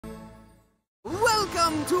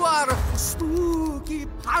Welcome to our spooky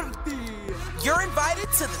party. You're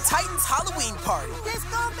invited to the Titans Halloween party. It's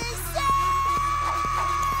gonna be sick!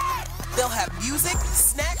 They'll have music,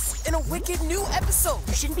 snacks, and a wicked new episode.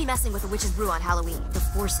 You shouldn't be messing with a witch's brew on Halloween. The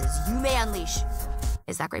forces you may unleash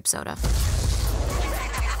is that grape soda.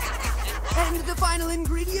 And the final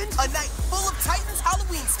ingredient? A night full of Titans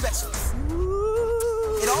Halloween specials.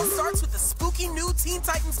 Ooh. It all starts with the spooky new Teen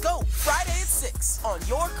Titans Go, Friday at 6 on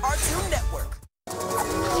your Cartoon Network.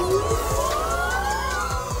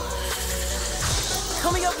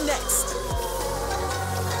 Coming up next,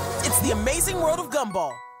 it's the Amazing World of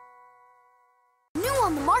Gumball. New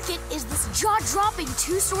on the market is this jaw-dropping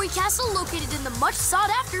two-story castle located in the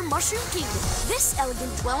much-sought-after Mushroom Kingdom. This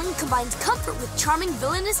elegant dwelling combines comfort with charming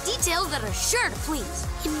villainous details that are sure to please.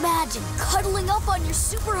 Imagine cuddling up on your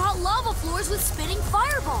super-hot lava floors with spinning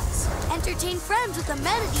fireballs. Entertain friends with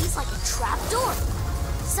amenities like a trap door,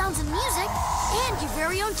 sounds and music, and your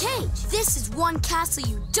very own cage. This is one castle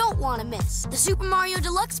you don't want to miss. The Super Mario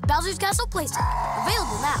Deluxe Bowser's Castle Playset.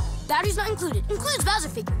 Available now. Batteries not included. Includes Bowser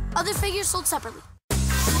figure. Other figures sold separately.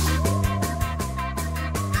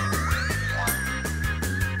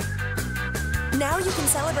 Now you can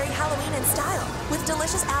celebrate Halloween in style with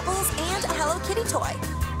delicious apples and a Hello Kitty toy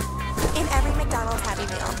in every McDonald's Happy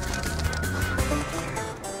Meal.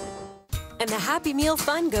 And the Happy Meal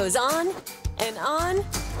fun goes on and on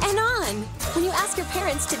and on when you ask your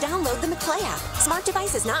parents to download the McPlay app. Smart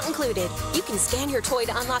devices not included. You can scan your toy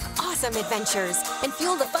to unlock awesome adventures and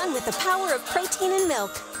fuel the fun with the power of protein and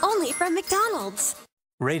milk. Only from McDonald's.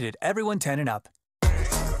 Rated everyone 10 and up.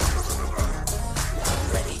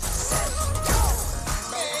 Ready, set, go!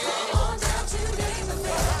 Come on down to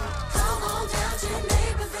Neighborville. Come on down to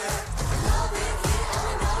Neighborville. Love it here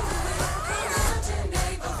and over it. Come down to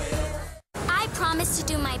Neighborville. I promise to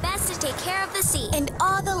do my best to take care of the sea and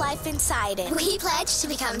all the life inside it. We pledge to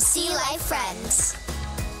become sea life friends.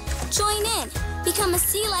 Join in. Become a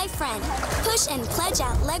sea life friend. Push and pledge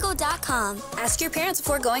at lego.com. Ask your parents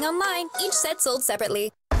before going online. Each set sold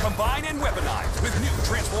separately. Combine and weaponize with new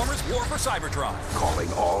Transformers War for Cybertron.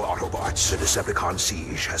 Calling all Autobots, the Decepticon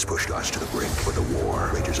siege has pushed us to the brink where the war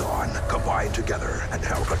rages on. Combine together and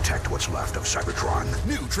help protect what's left of Cybertron.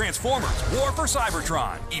 New Transformers War for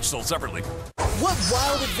Cybertron. Each sold separately. What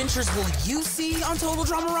wild adventures will you see on Total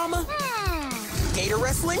Dramarama? Gator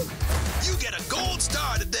wrestling? You get a gold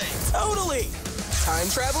star today. Totally. Time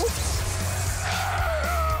travel?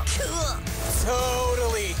 Cool.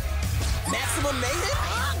 Totally. Maximum mayhem?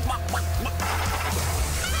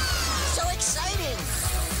 So exciting.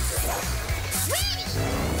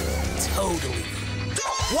 Totally.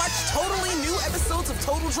 Watch totally new episodes of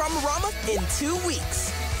Total Dramarama in 2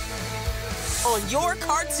 weeks on your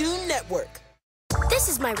Cartoon Network. This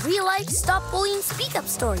is my real-life Stop Bullying Speak Up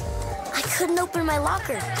story. I couldn't open my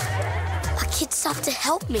locker. A kid stopped to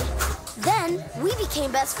help me. Then, we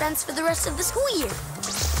became best friends for the rest of the school year.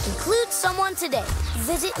 Include someone today.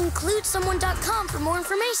 Visit includesomeone.com for more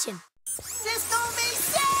information. It's gonna be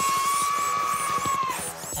sick!